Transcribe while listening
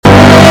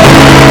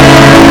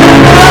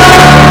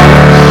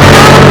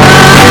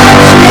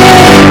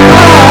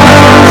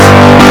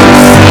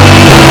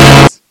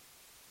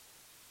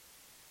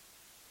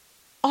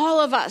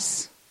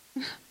us,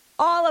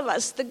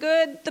 the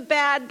good, the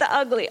bad, the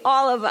ugly,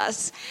 all of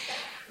us.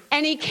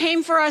 And he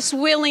came for us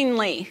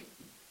willingly.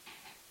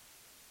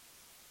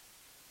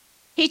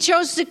 He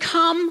chose to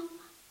come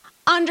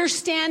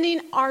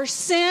understanding our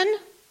sin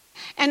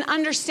and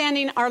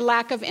understanding our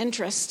lack of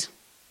interest.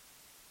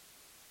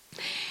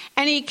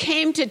 And he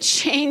came to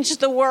change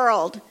the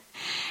world.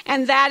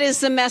 And that is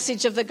the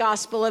message of the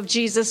gospel of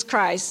Jesus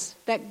Christ,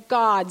 that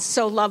God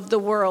so loved the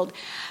world.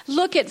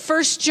 Look at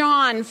 1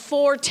 John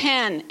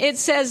 4:10. It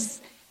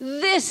says,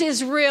 this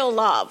is real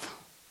love.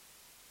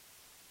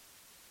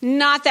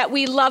 Not that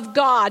we love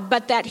God,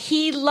 but that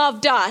he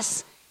loved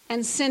us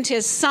and sent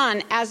his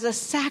son as a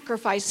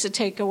sacrifice to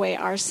take away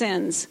our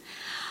sins.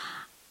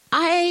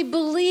 I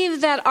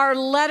believe that our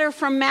letter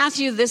from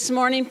Matthew this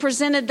morning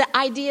presented the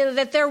idea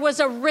that there was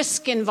a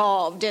risk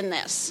involved in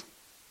this.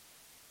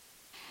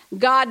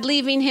 God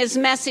leaving his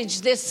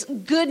message, this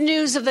good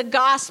news of the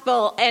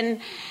gospel and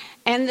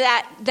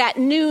that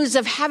news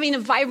of having a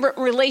vibrant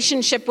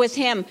relationship with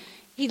him.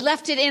 He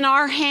left it in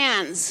our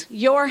hands,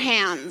 your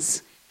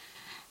hands.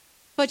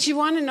 But you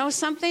want to know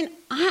something?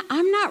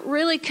 I'm not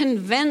really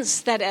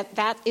convinced that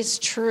that is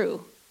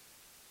true.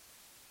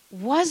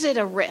 Was it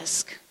a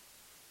risk?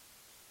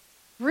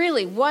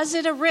 Really, was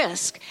it a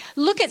risk?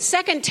 Look at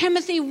 2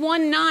 Timothy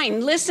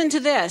 1:9. Listen to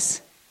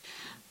this.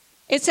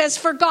 It says,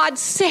 for God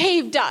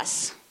saved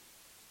us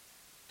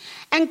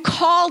and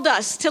called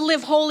us to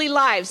live holy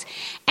lives.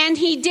 And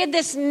he did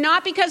this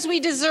not because we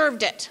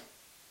deserved it.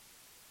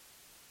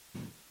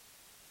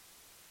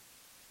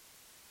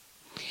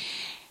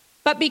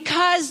 But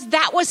because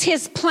that was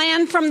his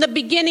plan from the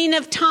beginning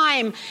of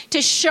time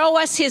to show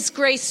us his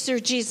grace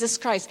through Jesus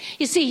Christ.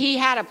 You see, he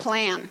had a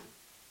plan.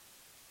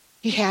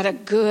 He had a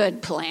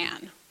good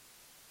plan.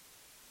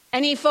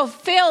 And he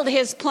fulfilled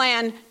his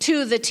plan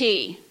to the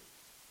T.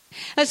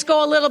 Let's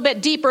go a little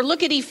bit deeper.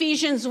 Look at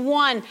Ephesians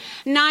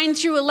 1:9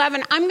 through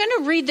 11. I'm going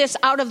to read this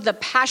out of the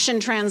Passion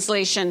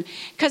Translation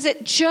because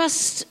it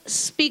just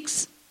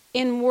speaks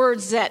in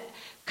words that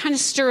kind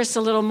of stir us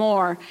a little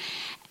more.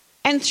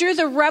 And through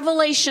the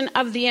revelation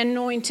of the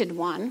Anointed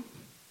One,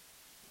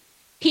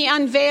 he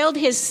unveiled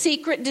his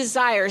secret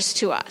desires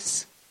to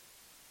us,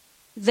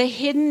 the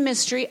hidden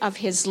mystery of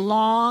his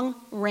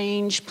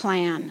long-range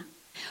plan,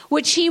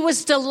 which he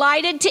was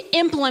delighted to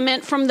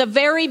implement from the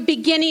very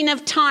beginning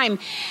of time.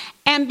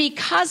 And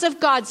because of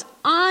God's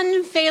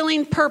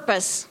unfailing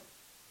purpose,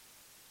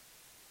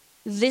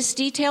 this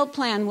detailed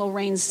plan will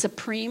reign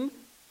supreme.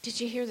 Did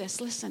you hear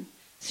this? Listen.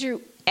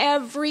 Through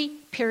every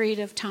period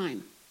of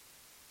time.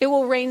 It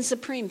will reign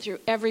supreme through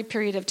every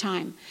period of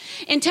time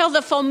until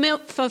the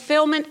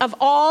fulfillment of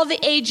all the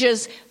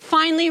ages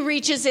finally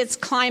reaches its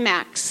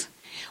climax,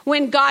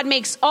 when God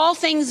makes all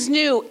things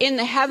new in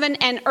the heaven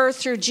and earth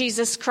through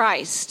Jesus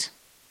Christ.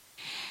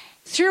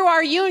 Through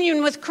our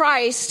union with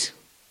Christ,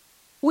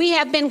 we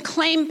have been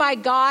claimed by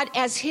God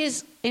as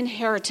his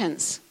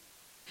inheritance.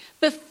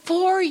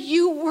 Before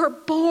you were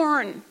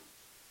born,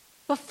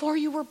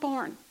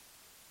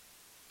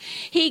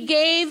 he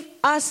gave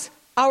us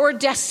our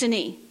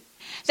destiny,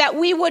 that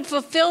we would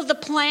fulfill the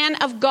plan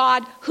of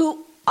God,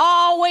 who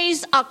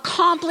always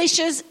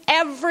accomplishes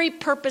every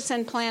purpose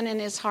and plan in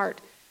his heart.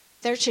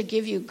 There should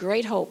give you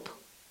great hope.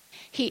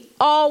 He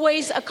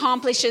always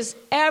accomplishes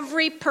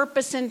every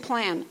purpose and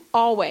plan,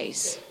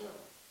 always.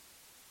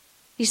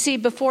 You see,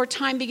 before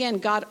time began,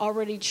 God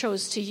already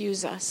chose to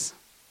use us.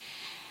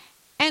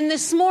 And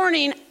this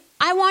morning,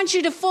 I want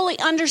you to fully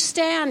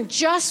understand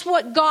just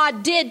what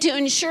God did to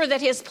ensure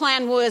that his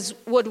plan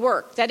would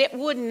work, that it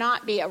would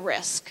not be a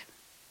risk.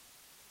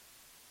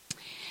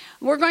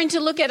 We're going to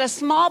look at a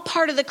small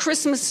part of the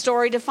Christmas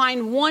story to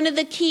find one of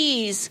the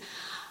keys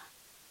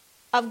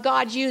of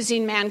God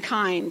using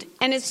mankind.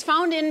 And it's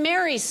found in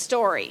Mary's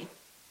story.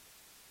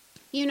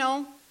 You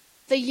know,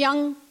 the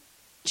young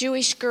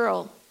Jewish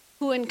girl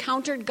who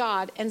encountered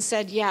God and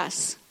said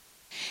yes.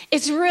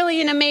 It's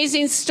really an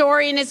amazing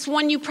story, and it's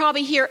one you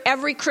probably hear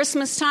every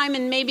Christmas time,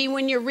 and maybe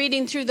when you're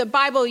reading through the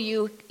Bible,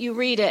 you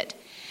read it.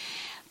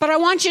 But I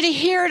want you to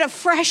hear it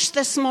afresh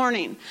this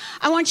morning.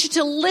 I want you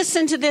to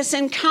listen to this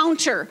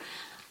encounter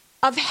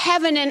of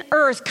heaven and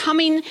earth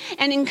coming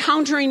and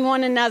encountering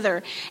one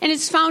another. And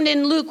it's found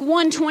in Luke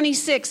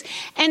 1:26.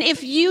 And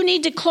if you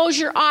need to close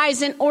your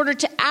eyes in order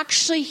to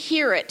actually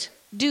hear it,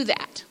 do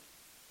that.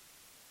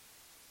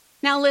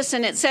 Now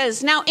listen, it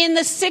says, now in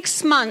the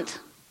 6th month,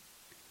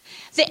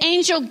 the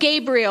angel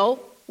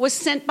Gabriel was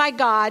sent by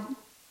God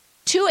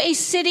to a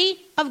city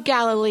of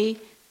Galilee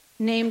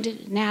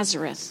named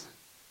Nazareth,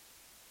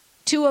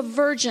 to a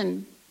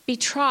virgin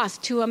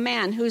betrothed to a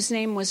man whose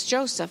name was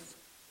Joseph,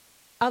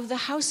 of the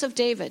house of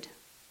David.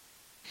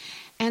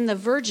 And the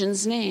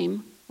virgin's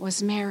name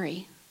was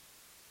Mary.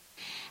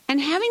 And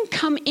having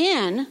come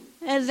in,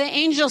 the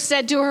angel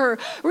said to her,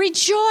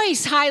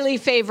 "Rejoice, highly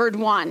favored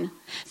one.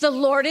 The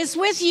Lord is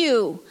with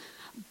you.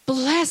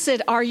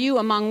 Blessed are you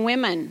among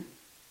women."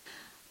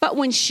 But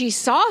when she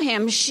saw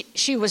him,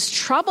 she was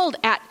troubled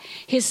at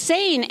his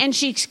saying, and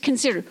she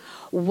considered,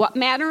 what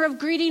manner of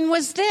greeting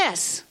was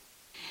this?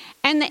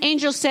 And the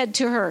angel said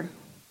to her,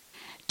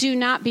 Do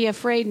not be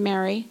afraid,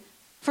 Mary,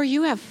 for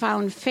you have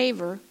found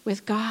favor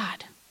with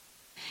God.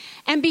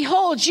 And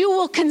behold, you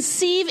will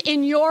conceive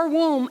in your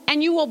womb,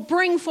 and you will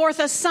bring forth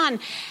a son,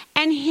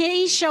 and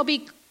you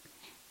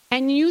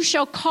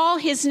shall call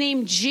his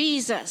name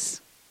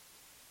Jesus.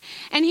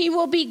 And he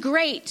will be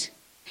great,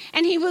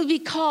 and he will be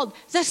called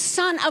the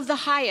Son of the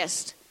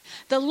Highest.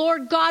 The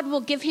Lord God will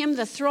give him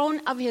the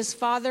throne of his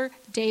father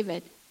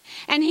David,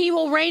 and he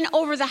will reign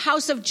over the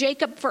house of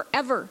Jacob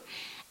forever,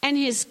 and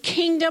his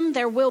kingdom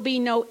there will be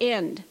no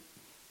end.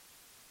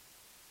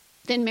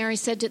 Then Mary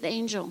said to the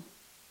angel,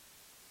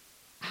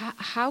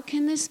 how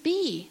can this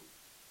be,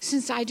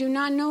 since I do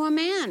not know a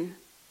man?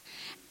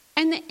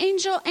 And the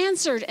angel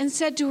answered and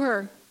said to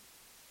her,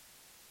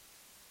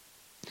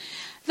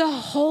 the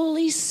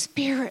Holy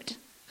Spirit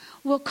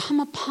will come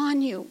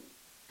upon you,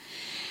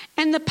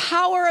 and the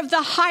power of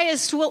the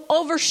Highest will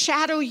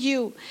overshadow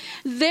you.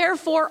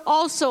 Therefore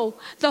also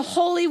the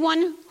Holy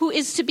One who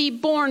is to be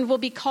born will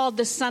be called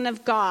the Son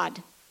of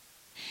God.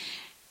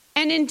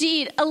 And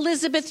indeed,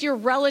 Elizabeth, your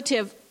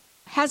relative,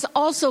 has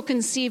also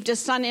conceived a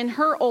son in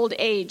her old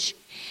age.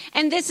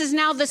 And this is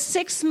now the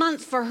 6th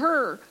month for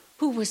her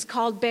who was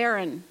called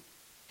barren.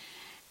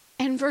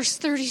 And verse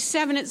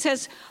 37, it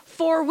says,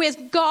 for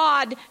with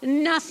God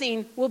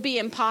nothing will be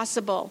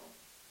impossible.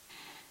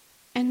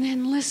 And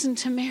then listen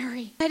to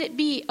Mary. Let it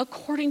be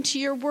according to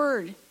your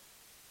word.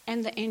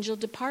 And the angel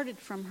departed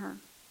from her.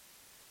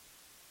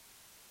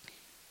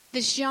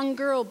 This young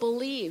girl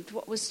believed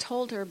what was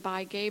told her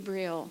by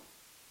Gabriel.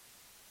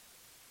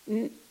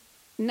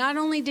 Not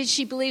only did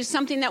she believe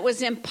something that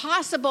was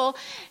impossible,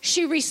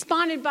 she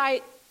responded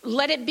by,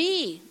 let it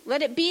be.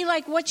 Let it be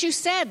like what you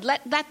said.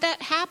 Let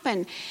that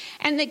happen.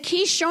 And the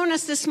key shown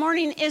us this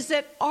morning is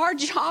that our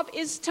job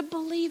is to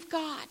believe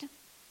God.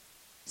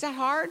 Is that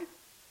hard?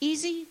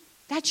 Easy?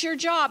 That's your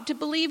job, to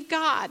believe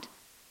God.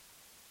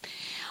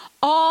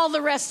 All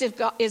the rest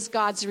is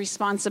God's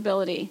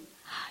responsibility.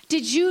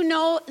 Did you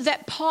know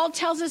that Paul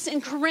tells us in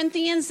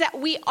Corinthians that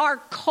we are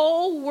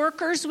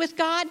co-workers with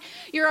God?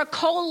 You're a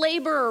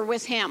co-laborer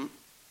with him.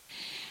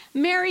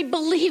 Mary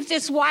believed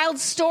this wild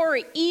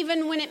story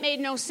even when it made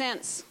no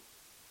sense.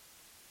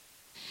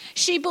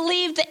 She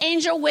believed the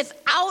angel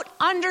without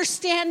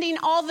understanding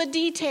all the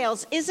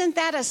details. Isn't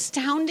that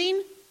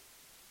astounding?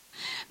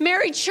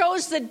 Mary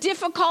chose the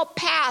difficult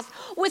path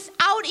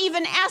without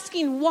even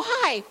asking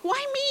why.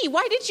 Why me?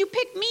 Why did you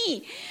pick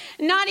me?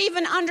 Not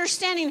even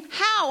understanding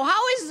how.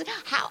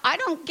 How? I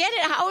don't get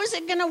it. How is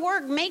it going to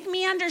work? Make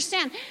me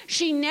understand.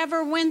 She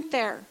never went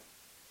there.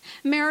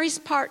 Mary's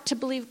part to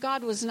believe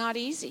God was not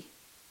easy.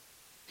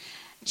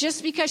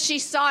 Just because she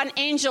saw an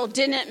angel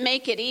didn't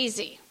make it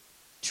easy.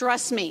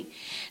 Trust me.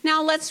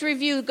 Now let's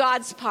review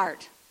God's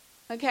part.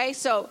 Okay,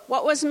 so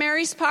what was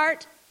Mary's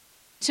part?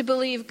 To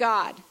believe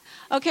God.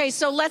 Okay,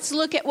 so let's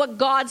look at what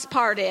God's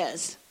part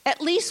is. At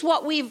least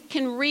what we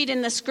can read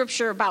in the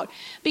scripture about.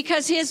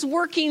 Because his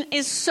working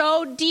is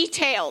so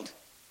detailed,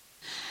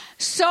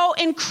 so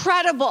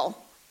incredible,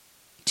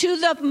 to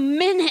the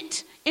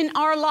minute in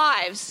our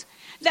lives,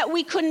 that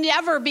we could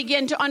never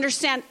begin to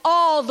understand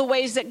all the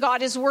ways that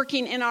God is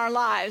working in our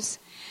lives.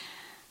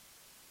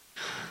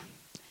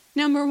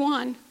 Number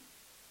one,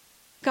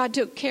 God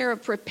took care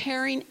of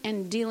preparing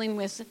and dealing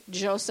with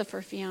Joseph,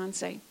 her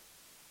fiance.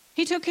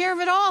 He took care of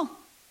it all.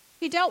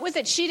 He dealt with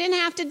it. She didn't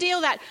have to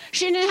deal that.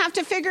 She didn't have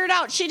to figure it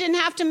out. She didn't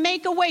have to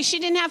make a way. She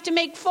didn't have to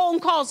make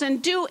phone calls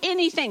and do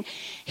anything.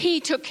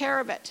 He took care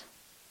of it.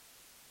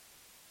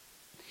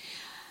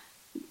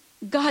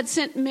 God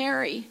sent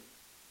Mary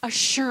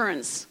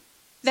assurance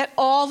that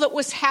all that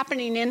was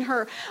happening in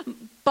her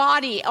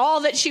body,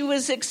 all that she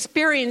was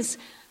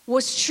experiencing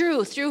was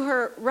true through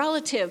her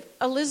relative,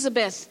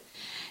 Elizabeth.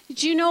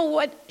 Did you know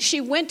what? She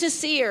went to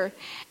see her.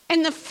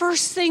 And the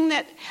first thing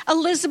that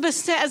Elizabeth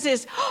says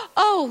is,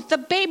 oh, the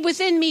babe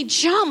within me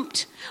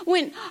jumped.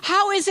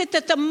 How is it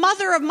that the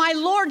mother of my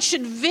Lord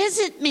should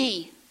visit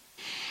me?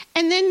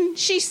 And then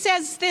she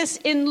says this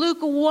in Luke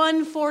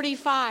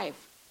 1:45.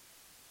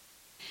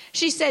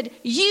 She said,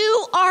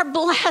 you are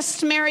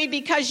blessed, Mary,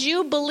 because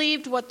you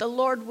believed that the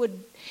Lord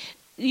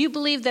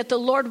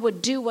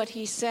would do what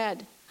he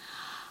said.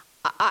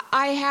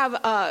 I have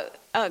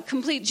a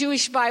complete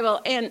Jewish Bible,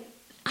 and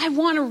I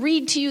want to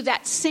read to you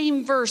that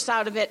same verse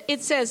out of it.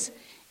 It says,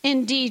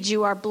 indeed,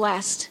 you are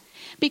blessed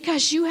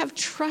because you have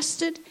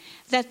trusted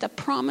that the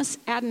promise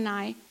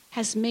Adonai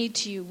has made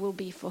to you will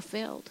be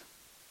fulfilled.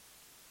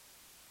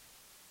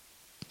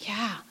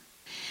 Yeah.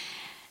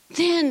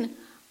 Then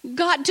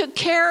God took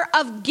care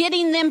of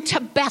getting them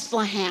to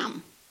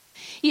Bethlehem.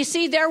 You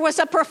see, there was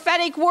a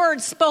prophetic word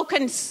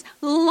spoken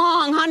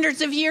long,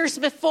 hundreds of years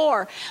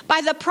before by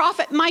the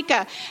prophet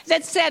Micah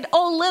that said,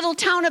 "O little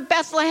town of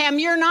Bethlehem,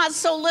 you're not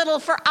so little,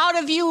 for out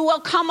of you will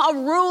come a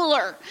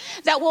ruler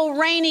that will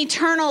reign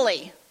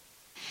eternally."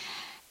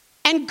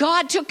 And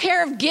God took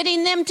care of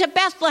getting them to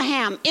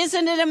Bethlehem.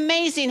 Isn't it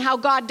amazing how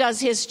God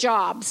does his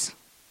jobs?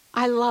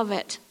 I love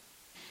it.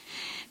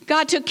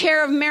 God took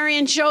care of Mary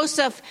and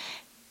Joseph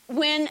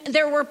when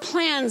there were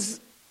plans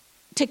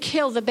to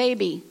kill the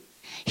baby.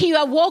 He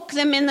awoke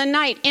them in the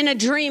night in a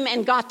dream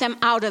and got them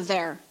out of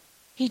there.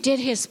 He did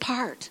his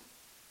part.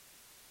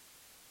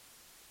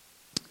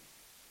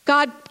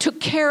 God took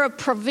care of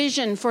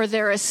provision for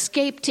their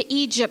escape to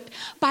Egypt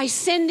by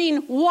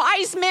sending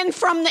wise men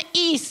from the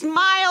east,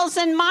 miles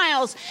and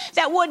miles,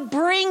 that would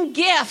bring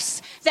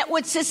gifts that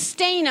would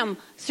sustain them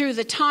through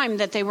the time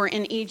that they were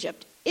in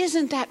Egypt.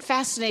 Isn't that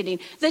fascinating?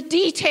 The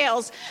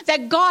details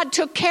that God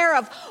took care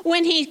of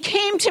when he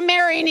came to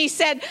Mary and he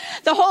said,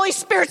 the Holy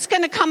Spirit's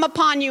going to come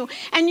upon you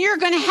and you're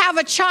going to have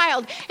a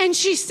child. And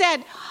she said,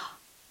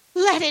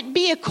 let it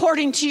be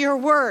according to your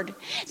word.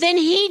 Then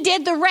he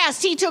did the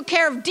rest. He took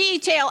care of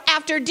detail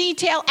after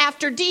detail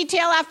after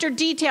detail after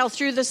detail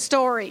through the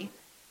story.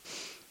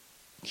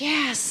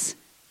 Yes.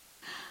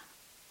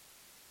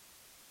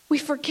 We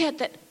forget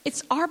that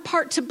it's our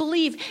part to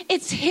believe.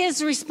 It's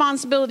his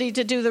responsibility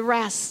to do the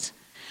rest.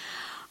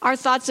 Our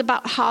thoughts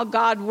about how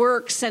God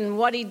works and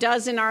what he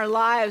does in our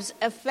lives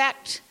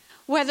affect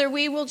whether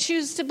we will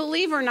choose to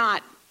believe or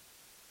not.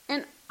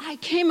 And I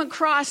came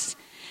across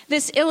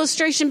this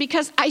illustration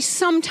because I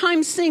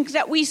sometimes think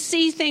that we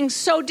see things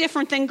so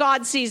different than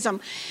God sees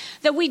them,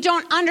 that we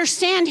don't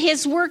understand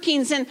his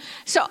workings. And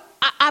so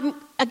I'm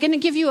going to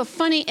give you a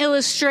funny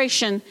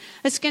illustration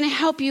that's going to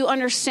help you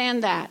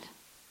understand that,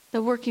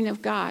 the working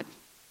of God.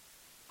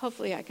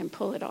 Hopefully I can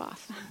pull it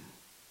off.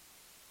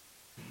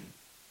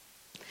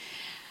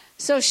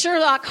 So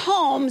Sherlock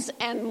Holmes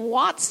and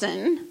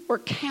Watson were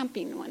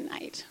camping one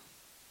night.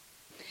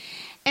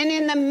 And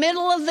in the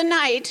middle of the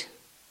night,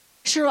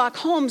 Sherlock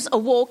Holmes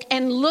awoke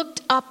and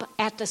looked up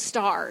at the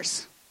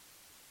stars.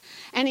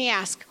 And he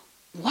asked,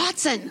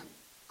 Watson,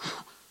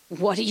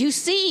 what do you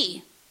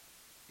see?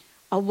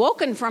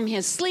 Awoken from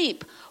his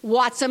sleep,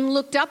 Watson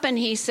looked up and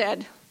he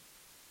said,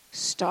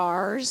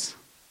 stars.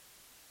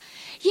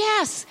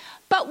 Yes,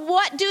 but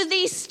what do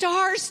these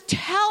stars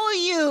tell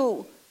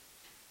you?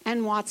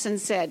 And Watson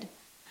said,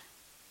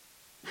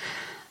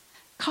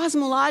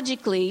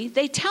 cosmologically,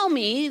 they tell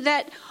me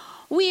that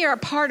we are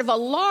part of a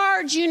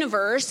large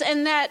universe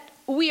and that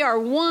we are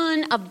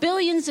one of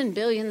billions and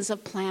billions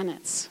of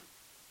planets.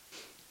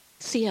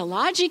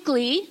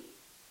 Theologically,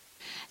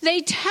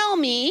 they tell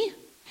me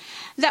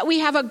that we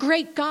have a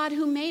great God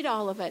who made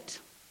all of it.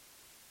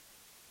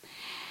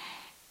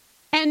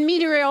 And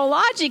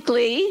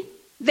meteorologically,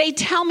 they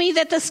tell me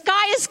that the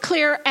sky is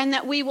clear and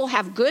that we will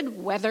have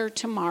good weather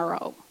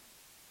tomorrow.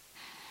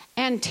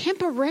 And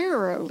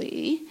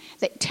temporarily,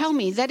 they tell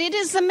me that it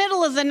is the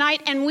middle of the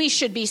night and we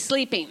should be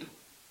sleeping.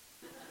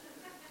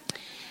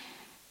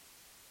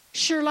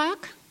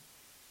 Sherlock,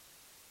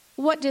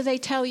 what do they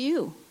tell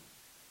you?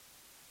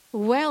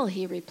 Well,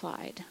 he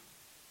replied,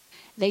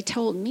 they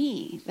told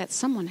me that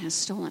someone has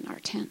stolen our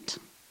tent.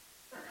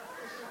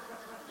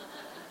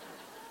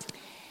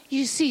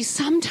 You see,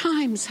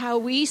 sometimes how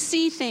we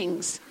see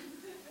things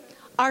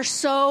are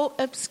so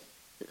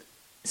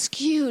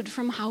skewed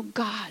from how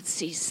God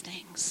sees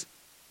things.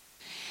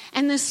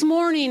 And this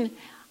morning,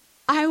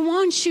 I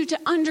want you to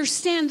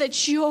understand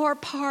that your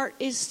part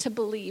is to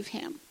believe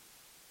him.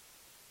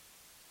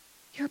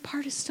 Your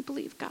part is to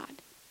believe God.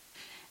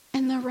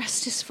 And the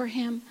rest is for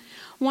him.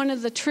 One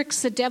of the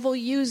tricks the devil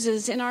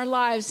uses in our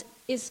lives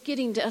is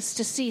getting us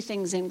to see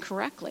things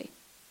incorrectly.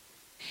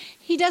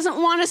 He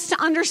doesn't want us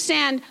to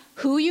understand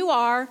who you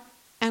are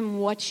and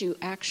what you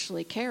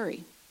actually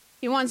carry.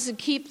 He wants to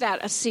keep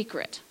that a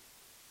secret.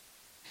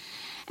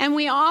 And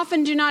we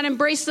often do not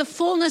embrace the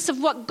fullness of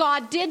what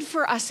God did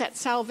for us at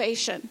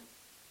salvation.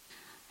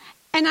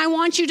 And I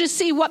want you to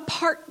see what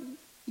part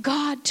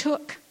God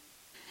took.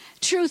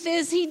 Truth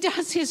is, he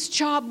does his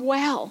job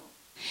well.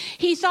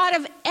 He thought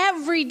of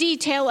every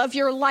detail of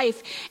your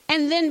life.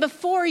 And then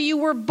before you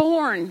were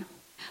born,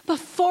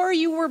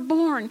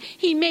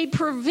 he made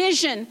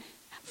provision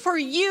for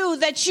you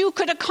that you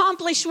could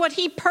accomplish what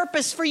he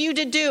purposed for you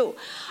to do.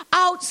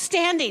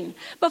 Outstanding.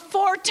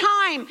 Before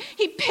time,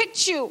 he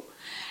picked you.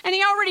 And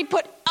he already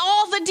put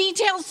all the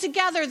details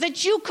together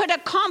that you could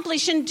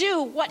accomplish and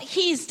do what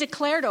he's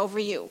declared over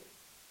you.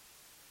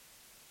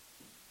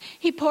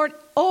 He poured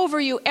over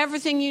you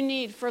everything you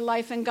need for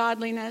life and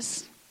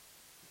godliness.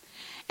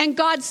 And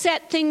God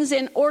set things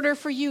in order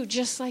for you,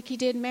 just like he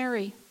did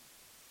Mary.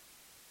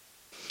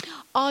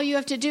 All you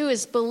have to do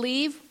is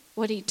believe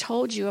what he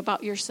told you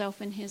about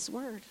yourself in his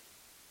word.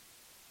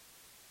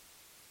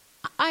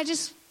 I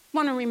just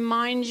want to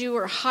remind you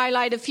or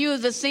highlight a few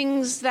of the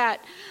things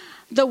that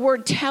the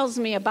word tells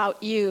me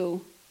about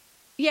you.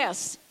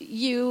 Yes,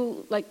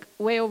 you, like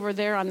way over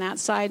there on that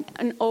side.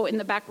 And in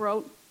the back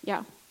row.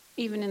 Yeah,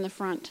 even in the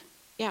front.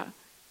 Yeah.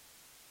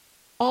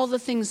 All the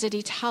things that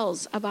he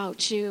tells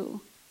about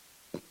you.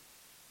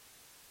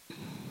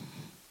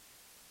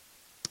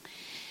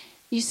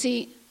 You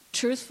see,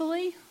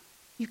 truthfully,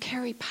 you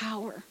carry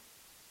power.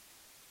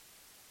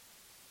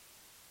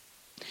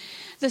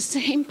 The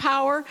same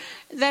power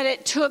that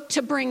it took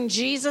to bring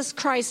Jesus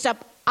Christ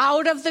up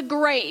out of the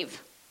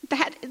grave.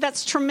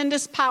 That's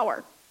tremendous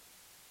power.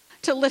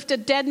 To lift a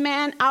dead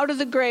man out of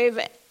the grave.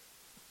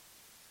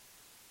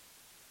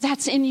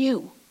 That's in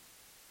you.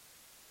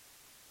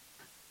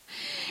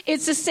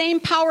 It's the same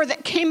power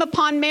that came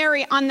upon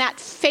Mary on that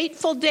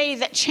fateful day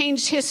that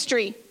changed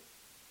history.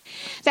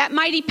 That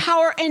mighty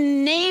power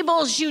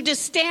enables you to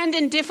stand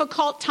in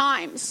difficult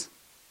times.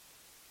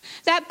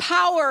 That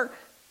power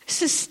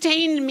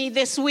sustained me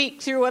this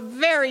week through a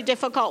very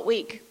difficult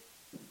week.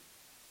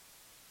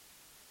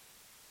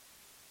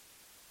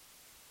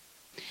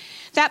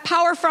 That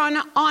power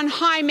from on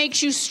high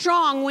makes you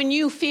strong when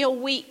you feel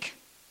weak.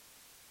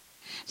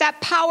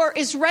 That power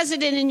is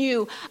resident in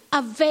you,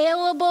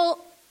 available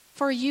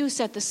for use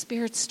at the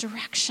Spirit's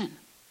direction.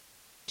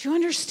 Do you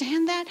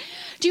understand that?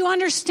 Do you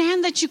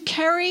understand that you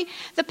carry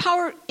the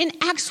power? In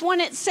Acts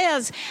 1 it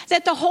says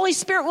that the Holy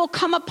Spirit will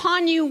come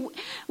upon you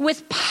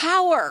with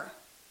power.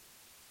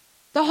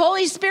 The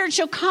Holy Spirit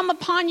shall come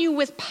upon you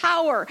with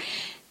power.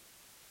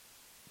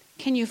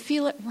 Can you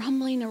feel it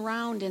rumbling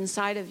around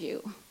inside of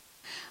you,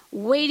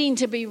 waiting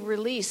to be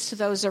released to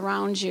those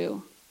around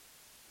you?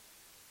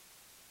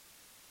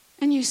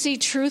 And you see,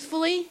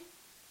 truthfully,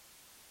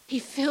 he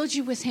filled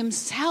you with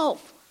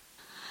himself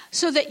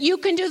so that you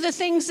can do the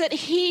things that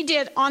he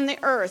did on the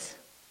earth.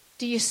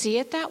 Do you see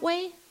it that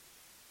way?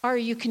 Or are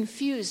you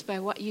confused by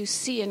what you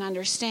see and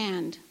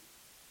understand?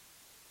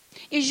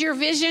 Is your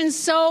vision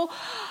so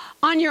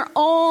on your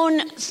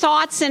own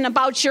thoughts and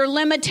about your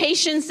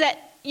limitations that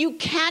you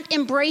can't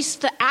embrace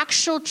the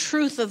actual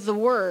truth of the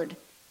word?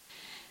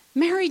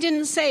 Mary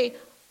didn't say,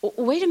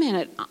 wait a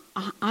minute,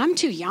 I'm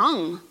too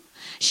young.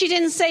 She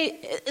didn't say,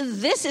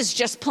 this is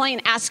just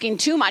plain asking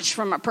too much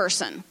from a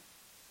person.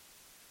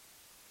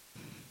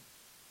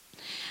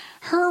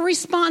 Her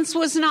response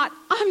was not,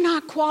 I'm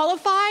not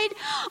qualified.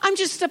 I'm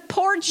just a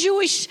poor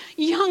Jewish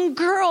young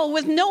girl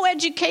with no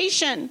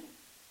education.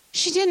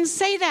 She didn't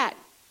say that.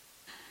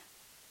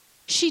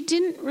 She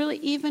didn't really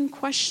even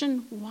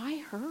question, why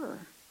her?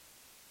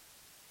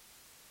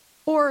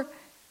 Or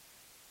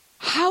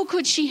how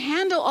could she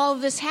handle all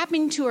of this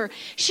happening to her?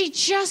 She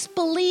just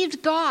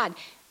believed God.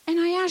 And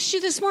I asked you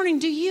this morning,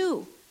 do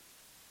you?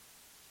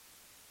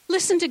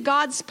 Listen to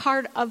God's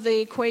part of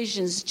the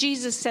equations.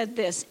 Jesus said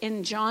this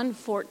in John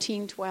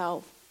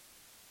 14:12.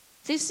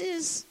 This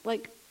is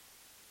like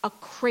a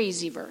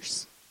crazy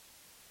verse.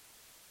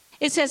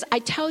 It says, I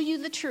tell you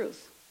the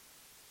truth.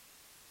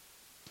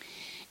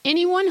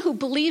 Anyone who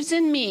believes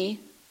in me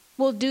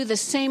will do the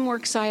same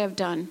works I have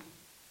done.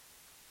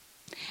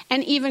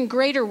 And even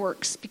greater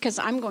works, because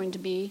I'm going to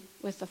be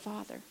with the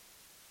Father.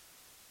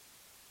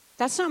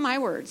 That's not my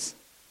words.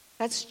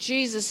 That's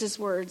Jesus'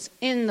 words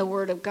in the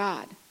Word of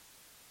God.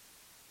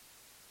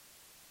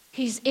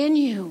 He's in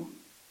you.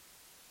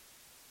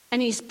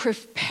 And he's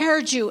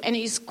prepared you. And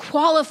he's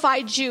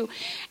qualified you.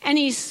 And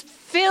he's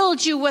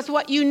filled you with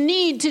what you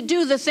need to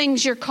do the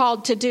things you're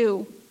called to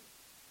do.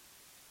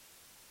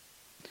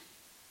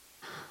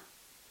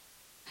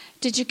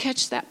 Did you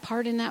catch that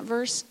part in that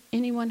verse?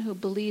 Anyone who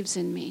believes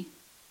in me.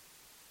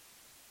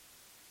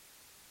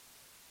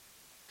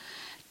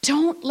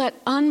 Don't let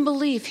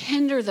unbelief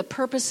hinder the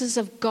purposes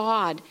of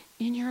God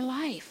in your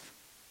life.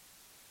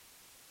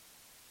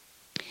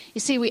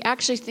 You see, we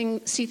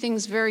actually see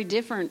things very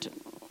different.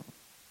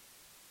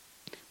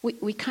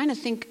 We kind of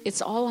think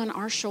it's all on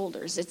our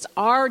shoulders. It's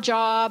our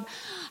job.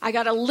 I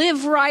got to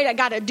live right. I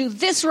got to do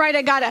this right.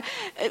 I got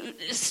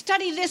to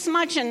study this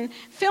much and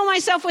fill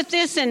myself with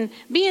this and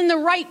be in the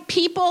right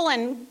people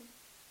and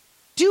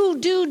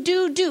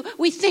do.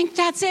 We think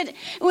that's it.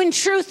 When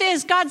truth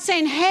is, God's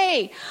saying,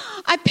 hey,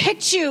 I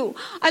picked you.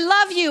 I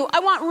love you. I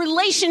want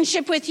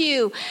relationship with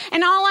you.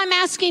 And all I'm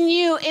asking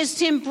you is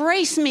to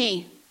embrace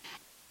me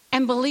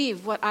and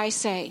believe what I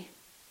say.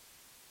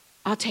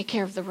 I'll take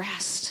care of the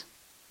rest.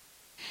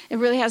 It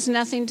really has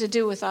nothing to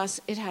do with us.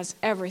 It has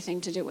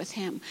everything to do with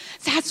him.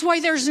 That's why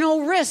there's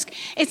no risk.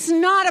 It's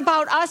not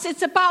about us.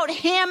 It's about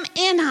him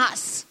in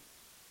us.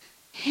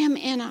 Him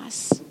in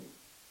us.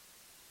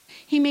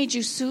 He made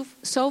you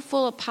so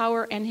full of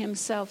power in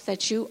himself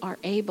that you are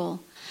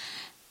able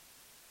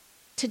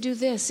to do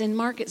this. In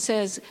Mark it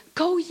says,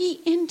 go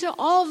ye into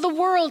all the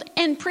world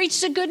and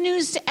preach the good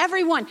news to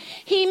everyone.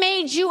 He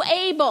made you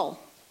able.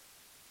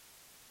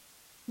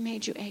 He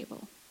made you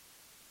able.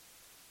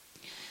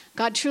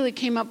 God truly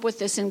came up with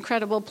this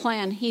incredible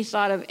plan. He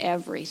thought of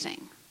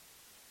everything.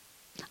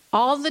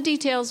 All the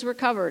details were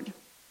covered.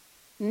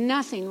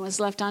 Nothing was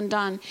left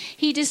undone.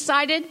 He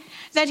decided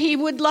that he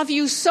would love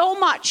you so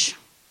much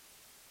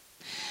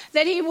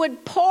that he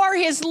would pour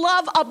his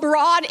love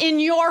abroad in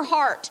your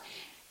heart.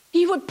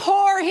 He would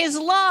pour his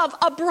love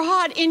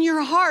abroad in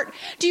your heart.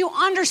 Do you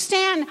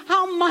understand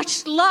how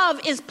much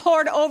love is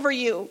poured over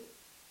you?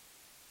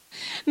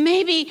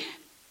 Maybe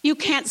you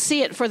can't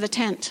see it for the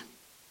tent.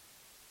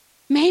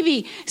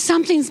 Maybe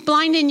something's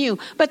blinding you.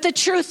 But the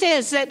truth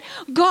is that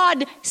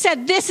God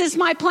said, this is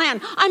my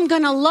plan. I'm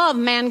going to love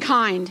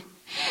mankind.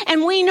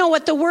 And we know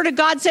what the Word of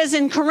God says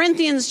in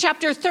Corinthians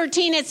chapter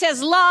 13. It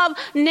says, love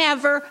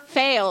never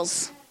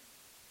fails.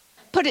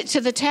 Put it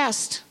to the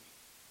test.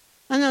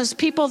 And those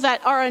people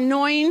that are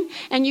annoying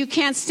and you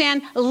can't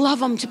stand, love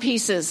them to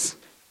pieces.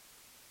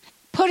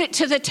 Put it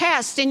to the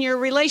test in your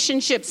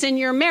relationships, in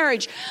your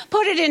marriage.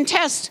 Put it in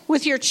test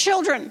with your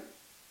children.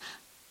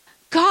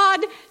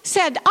 God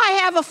said, I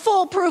have a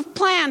foolproof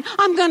plan.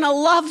 I'm going to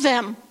love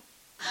them.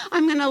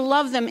 I'm going to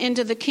love them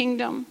into the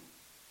kingdom.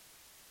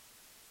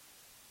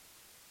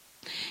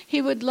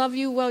 He would love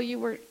you while you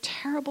were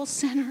terrible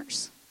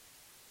sinners.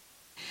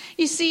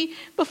 You see,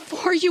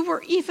 before you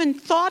were even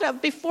thought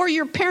of, before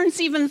your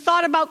parents even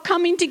thought about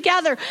coming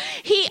together,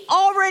 he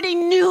already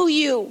knew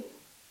you.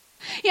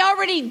 He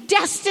already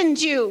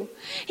destined you.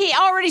 He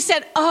already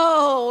said,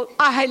 oh,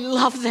 I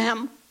love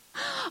them.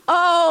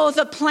 Oh,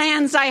 the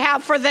plans I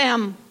have for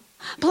them.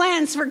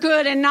 Plans for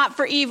good and not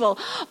for evil.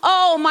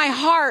 Oh, my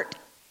heart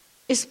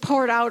is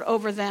poured out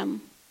over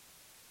them.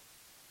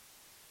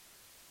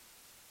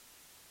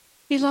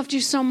 He loved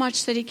you so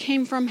much that he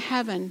came from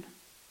heaven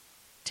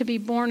to be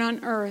born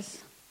on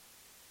earth.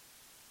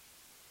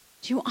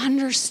 Do you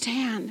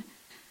understand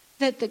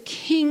that the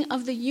King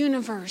of the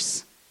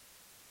universe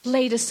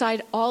laid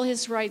aside all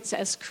his rights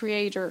as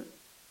creator,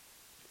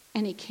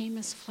 and he came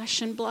as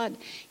flesh and blood?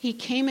 He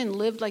came and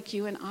lived like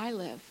you and I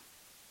live.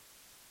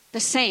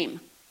 The same.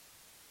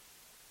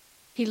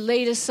 He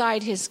laid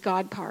aside his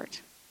God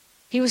part.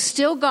 He was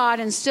still God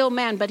and still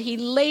man, but he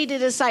laid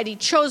it aside. He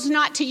chose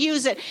not to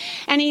use it.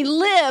 And he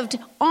lived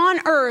on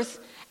earth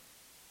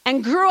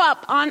and grew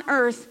up on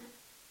earth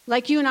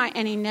like you and I,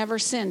 and he never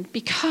sinned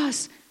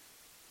because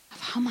of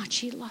how much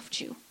he loved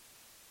you.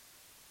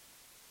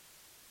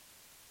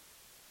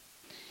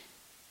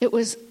 It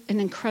was an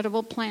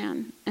incredible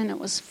plan, and it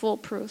was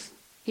foolproof.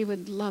 He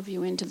would love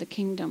you into the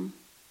kingdom.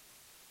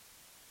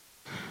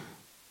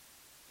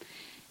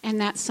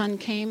 And that son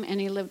came, and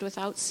he lived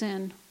without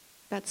sin.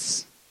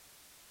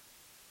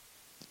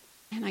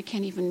 And I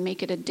can't even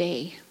make it a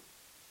day.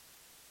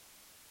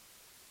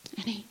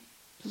 And he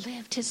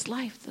lived his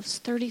life, those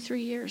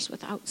 33 years,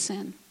 without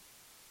sin.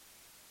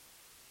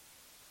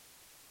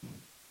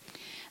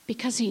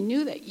 Because he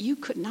knew that you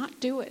could not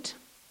do it.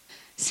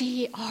 See,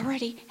 he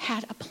already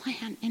had a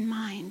plan in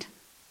mind.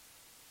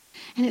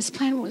 And his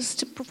plan was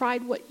to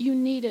provide what you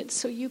needed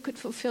so you could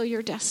fulfill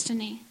your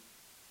destiny.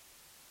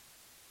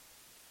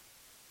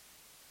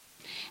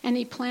 And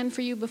he planned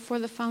for you before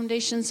the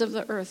foundations of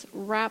the earth.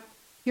 Wrap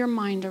your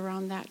mind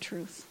around that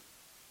truth.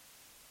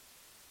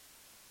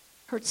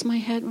 Hurts my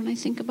head when I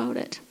think about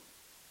it.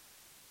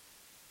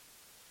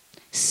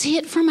 See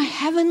it from a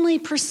heavenly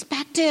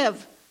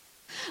perspective.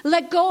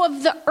 Let go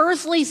of the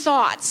earthly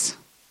thoughts,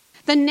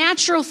 the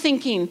natural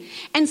thinking,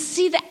 and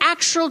see the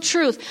actual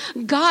truth.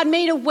 God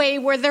made a way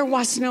where there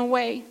was no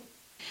way.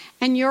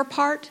 And your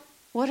part,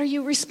 what are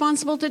you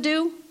responsible to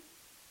do?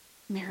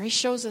 Mary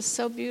shows us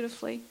so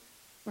beautifully.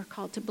 We're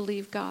called to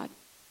believe God.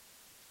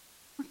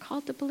 We're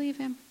called to believe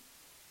him.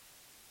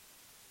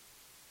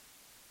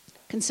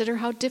 Consider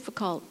how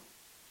difficult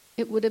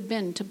it would have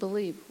been to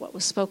believe what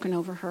was spoken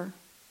over her.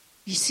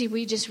 You see,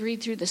 we just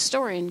read through the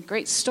story, and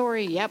great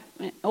story, yep,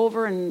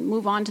 over and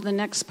move on to the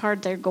next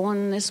part. They're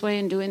going this way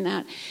and doing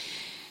that.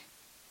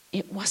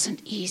 It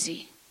wasn't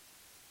easy.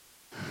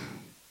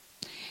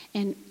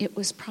 And it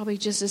was probably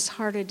just as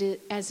hard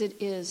as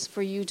it is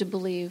for you to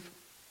believe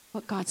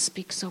what God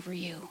speaks over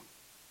you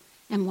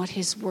and what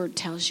his word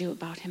tells you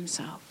about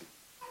himself.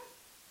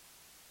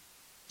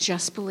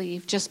 Just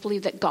believe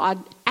that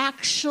God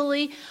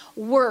actually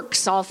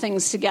works all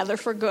things together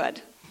for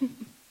good.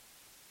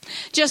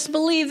 Just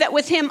believe that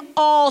with him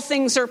all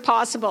things are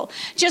possible.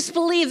 Just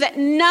believe that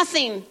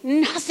nothing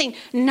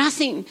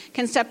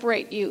can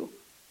separate you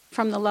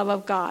from the love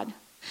of God.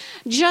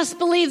 Just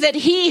believe that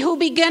he who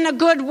began a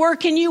good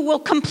work in you will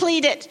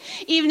complete it,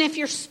 even if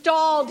you're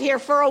stalled here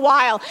for a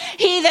while.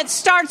 He that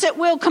starts it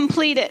will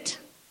complete it.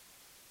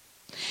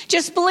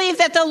 Just believe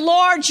that the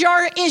Lord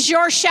is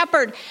your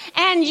shepherd,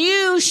 and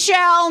you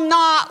shall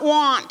not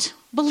want.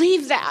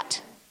 Believe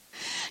that.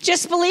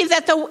 Just believe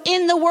that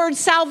in the word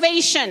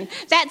salvation,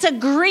 that's a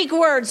Greek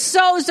word,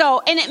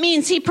 sozo, and it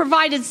means he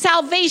provided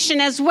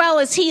salvation as well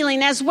as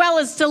healing, as well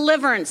as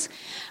deliverance.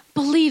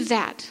 Believe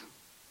that.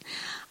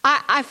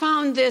 I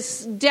found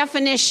this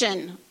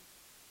definition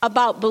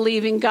about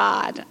believing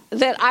God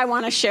that I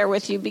want to share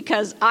with you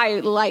because I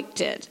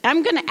liked it.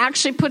 I'm going to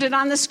actually put it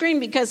on the screen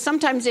because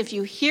sometimes if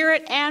you hear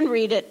it and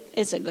read it,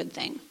 it's a good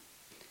thing.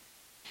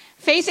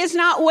 Faith is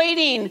not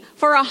waiting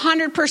for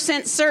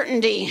 100%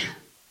 certainty.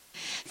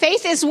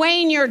 Faith is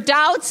weighing your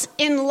doubts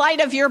in light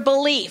of your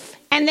belief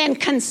and then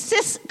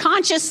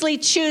consciously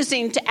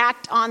choosing to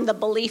act on the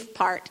belief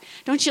part.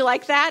 Don't you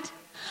like that?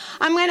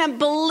 I'm going to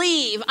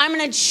believe. I'm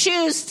going to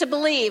choose to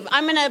believe.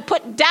 I'm going to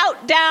put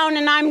doubt down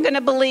and I'm going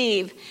to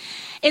believe.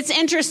 It's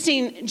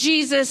interesting.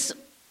 Jesus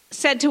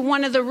said to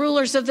one of the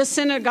rulers of the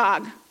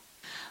synagogue,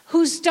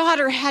 whose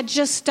daughter had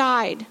just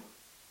died.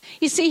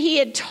 You see, he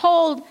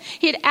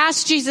had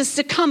asked Jesus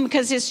to come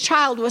because his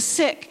child was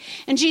sick.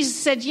 And Jesus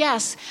said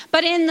yes.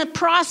 But in the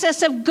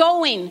process of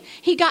going,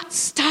 he got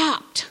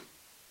stopped.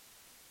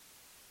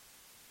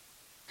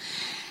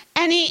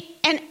 And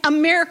a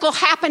miracle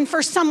happened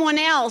for someone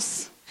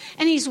else.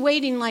 And he's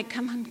waiting like,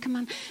 come on,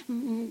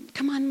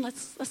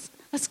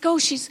 let's go.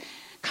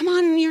 Come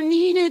on, you're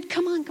needed.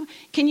 Come on.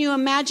 Can you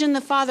imagine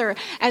the Father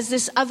as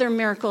this other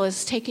miracle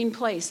is taking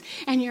place?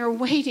 And you're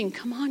waiting.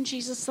 Come on,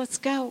 Jesus, let's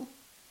go.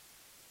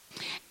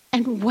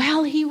 And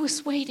while he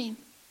was waiting,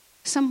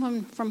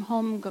 someone from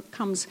home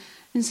comes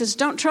and says,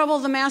 don't trouble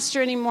the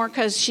master anymore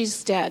because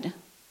she's dead.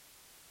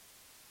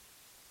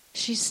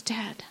 She's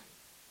dead.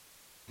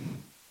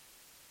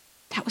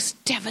 That was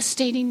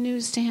devastating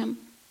news to him.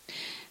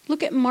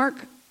 Look at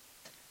Mark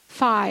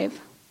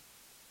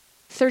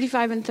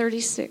 5:35 and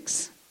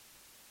 36.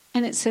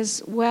 And it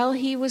says, while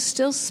he was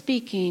still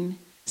speaking,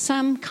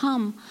 some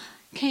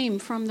came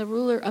from the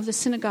ruler of the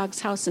synagogue's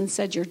house and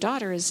said, your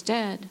daughter is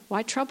dead.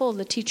 Why trouble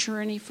the teacher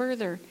any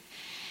further?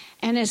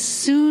 And as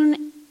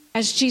soon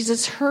as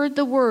Jesus heard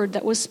the word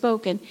that was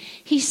spoken,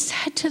 he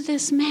said to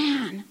this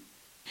man,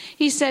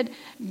 he said,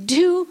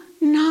 do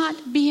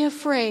not be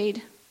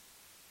afraid,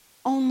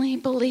 only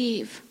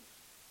believe.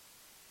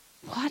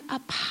 What a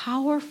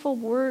powerful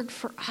word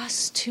for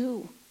us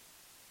too.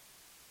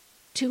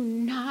 Do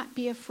not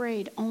be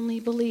afraid,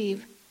 only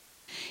believe.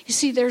 You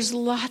see, there's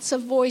lots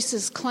of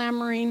voices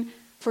clamoring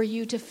for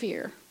you to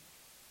fear.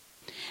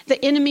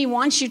 The enemy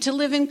wants you to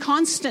live in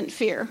constant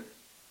fear.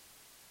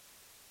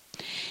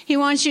 He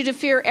wants you to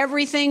fear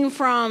everything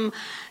from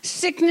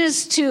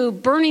sickness to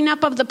burning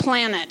up of the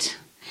planet.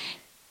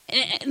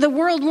 The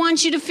world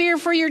wants you to fear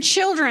for your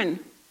children.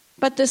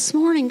 But this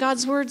morning,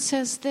 God's word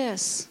says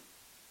this: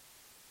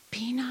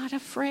 be not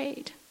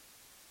afraid,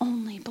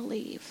 only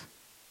believe.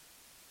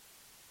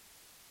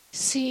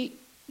 See,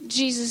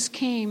 Jesus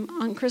came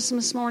on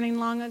Christmas morning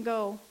long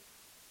ago.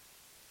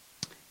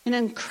 An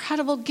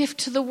incredible gift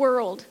to the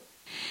world.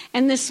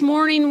 And this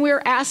morning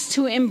we're asked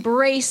to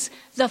embrace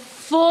the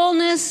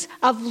fullness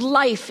of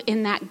life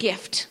in that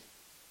gift.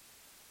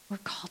 We're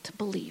called to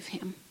believe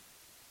him.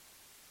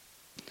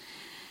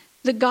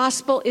 The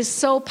gospel is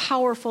so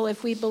powerful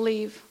if we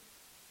believe.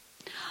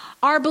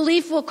 Our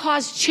belief will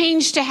cause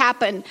change to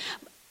happen.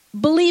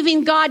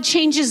 Believing God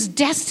changes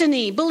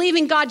destiny.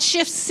 Believing God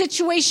shifts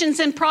situations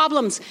and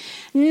problems.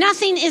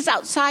 Nothing is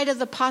outside of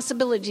the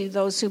possibility of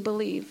those who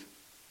believe.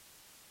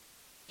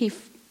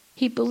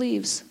 He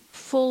believes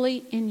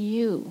fully in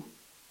you.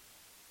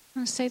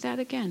 I'm going to say that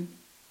again.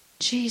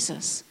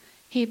 Jesus,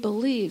 he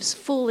believes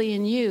fully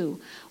in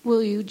you.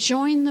 Will you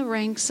join the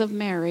ranks of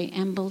Mary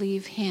and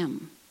believe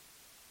him?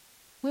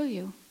 Will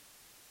you?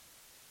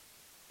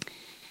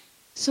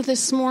 So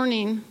this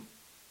morning,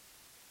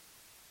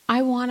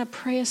 I want to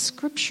pray a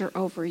scripture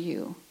over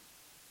you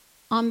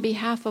on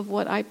behalf of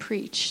what I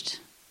preached.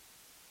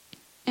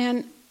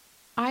 And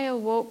I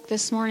awoke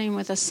this morning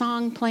with a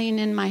song playing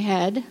in my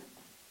head.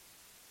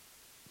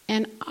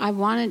 And I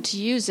wanted to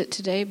use it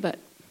today, but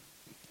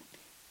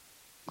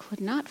could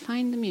not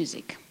find the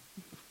music.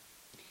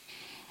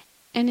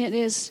 And it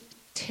is,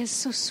 'tis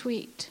so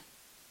sweet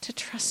to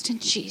trust in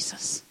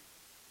Jesus.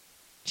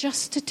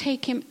 Just to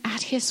take him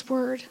at his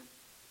word.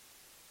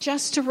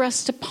 Just to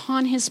rest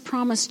upon his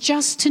promise.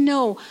 Just to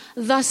know,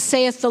 thus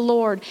saith the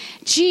Lord.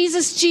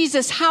 Jesus,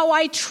 Jesus, how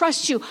I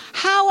trust you.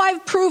 How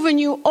I've proven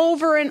you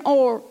over and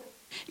over.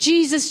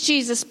 Jesus,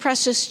 Jesus,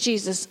 precious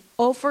Jesus.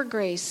 Oh, for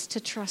grace to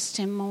trust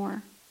him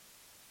more.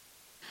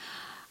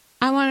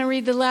 I want to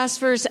read the last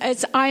verse.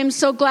 It's, I am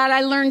so glad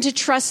I learned to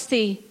trust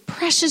thee.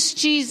 Precious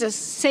Jesus,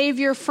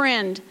 Savior,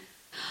 friend.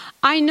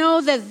 I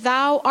know that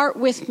thou art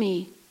with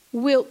me,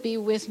 wilt be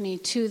with me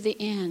to the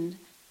end.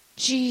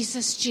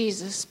 Jesus,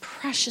 Jesus,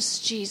 precious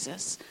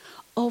Jesus.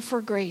 Oh,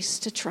 for grace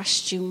to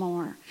trust you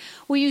more.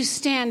 Will you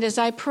stand as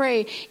I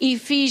pray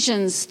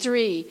Ephesians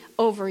 3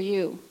 over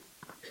you?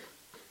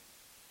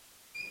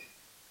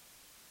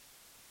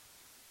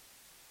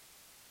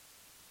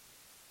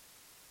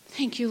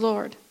 Thank you,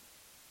 Lord.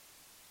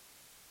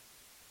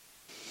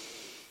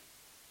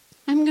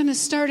 I'm going to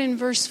start in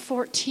verse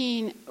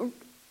 14.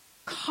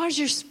 Cause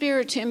your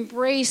spirit to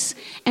embrace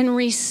and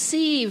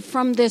receive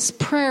from this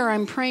prayer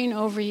I'm praying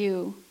over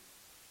you.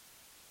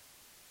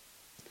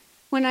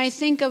 When I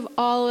think of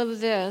all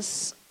of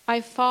this,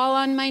 I fall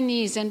on my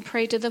knees and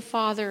pray to the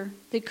Father,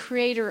 the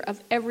creator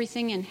of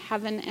everything in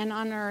heaven and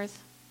on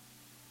earth.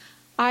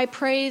 I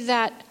pray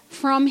that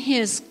from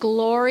his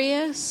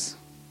glorious,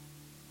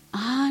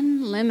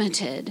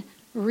 unlimited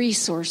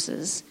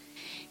resources,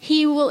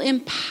 he will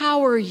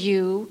empower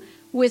you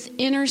with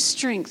inner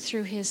strength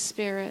through his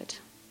Spirit.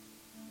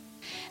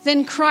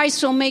 Then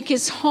Christ will make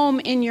his home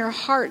in your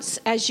hearts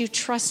as you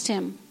trust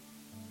him.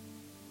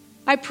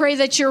 I pray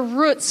that your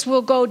roots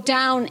will go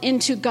down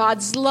into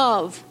God's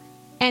love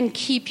and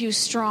keep you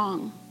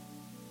strong.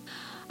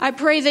 I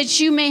pray that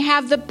you may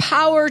have the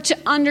power to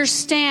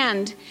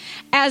understand,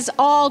 as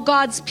all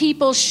God's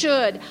people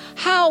should,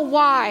 how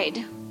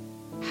wide,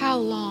 how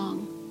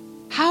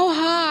long, how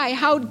high,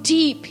 how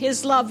deep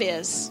his love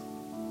is.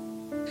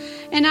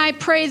 And I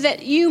pray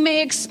that you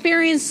may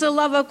experience the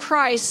love of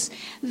Christ,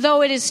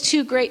 though it is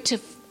too great to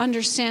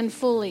understand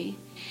fully,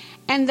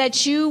 and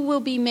that you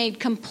will be made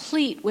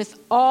complete with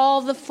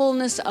all the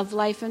fullness of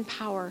life and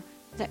power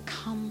that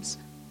comes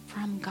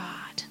from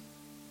God.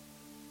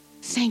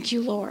 Thank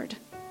you, Lord.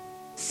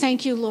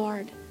 Thank you,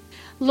 Lord.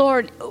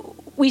 Lord,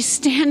 we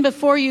stand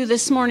before you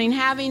this morning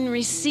having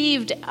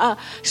received a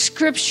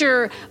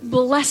scripture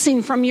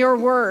blessing from your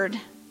word.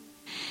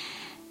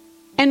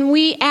 And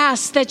we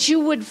ask that you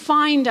would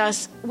find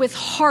us with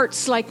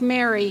hearts like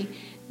Mary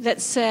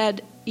that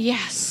said,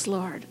 yes,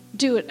 Lord,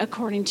 do it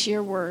according to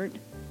your word.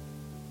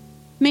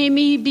 May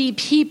we be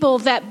people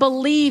that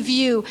believe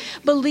you,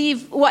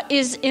 believe what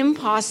is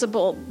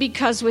impossible,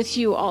 because with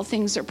you all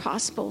things are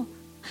possible.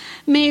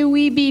 May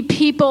we be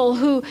people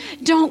who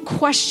don't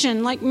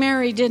question like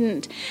Mary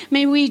didn't.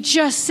 May we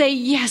just say,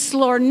 yes,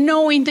 Lord,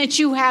 knowing that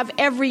you have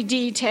every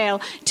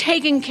detail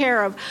taken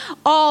care of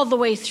all the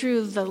way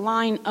through the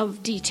line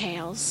of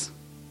details.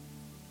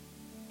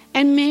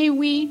 And may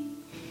we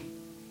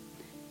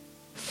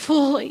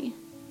fully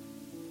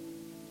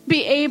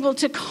be able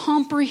to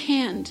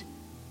comprehend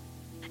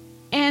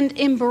and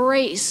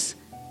embrace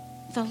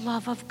the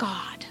love of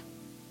God,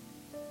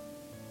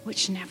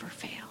 which never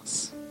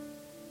fails.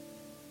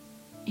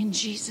 In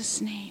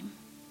Jesus' name,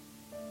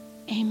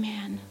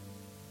 amen.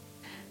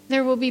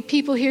 There will be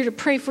people here to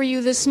pray for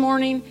you this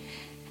morning.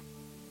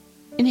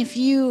 And if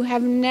you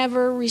have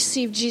never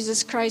received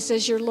Jesus Christ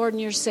as your Lord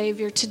and your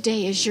Savior,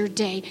 today is your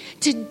day.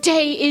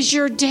 Today is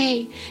your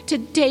day.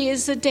 Today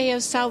is the day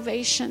of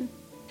salvation.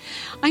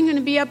 I'm going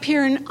to be up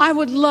here, and I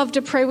would love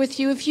to pray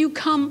with you. If you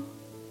come,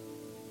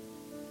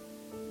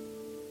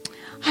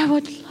 I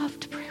would love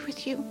to pray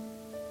with you.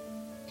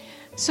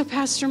 So,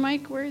 Pastor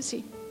Mike, where is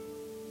he?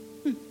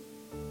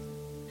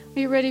 Are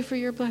you ready for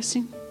your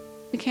blessing?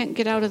 We can't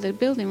get out of the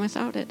building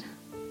without it.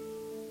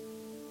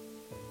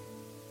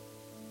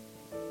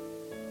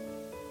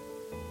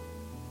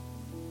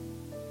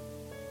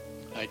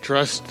 I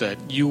trust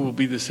that you will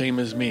be the same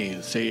as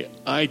me. Say,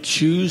 I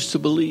choose to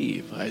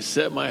believe. I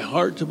set my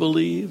heart to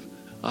believe.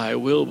 I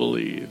will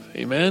believe.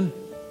 Amen?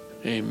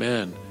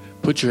 Amen.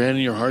 Put your hand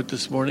in your heart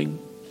this morning.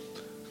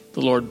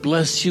 The Lord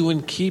bless you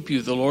and keep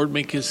you. The Lord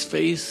make his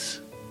face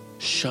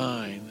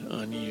shine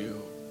on you.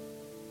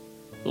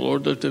 The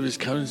Lord lift up his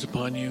countenance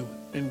upon you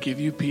and give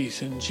you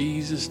peace in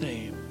Jesus'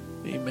 name.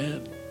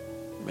 Amen.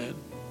 Amen.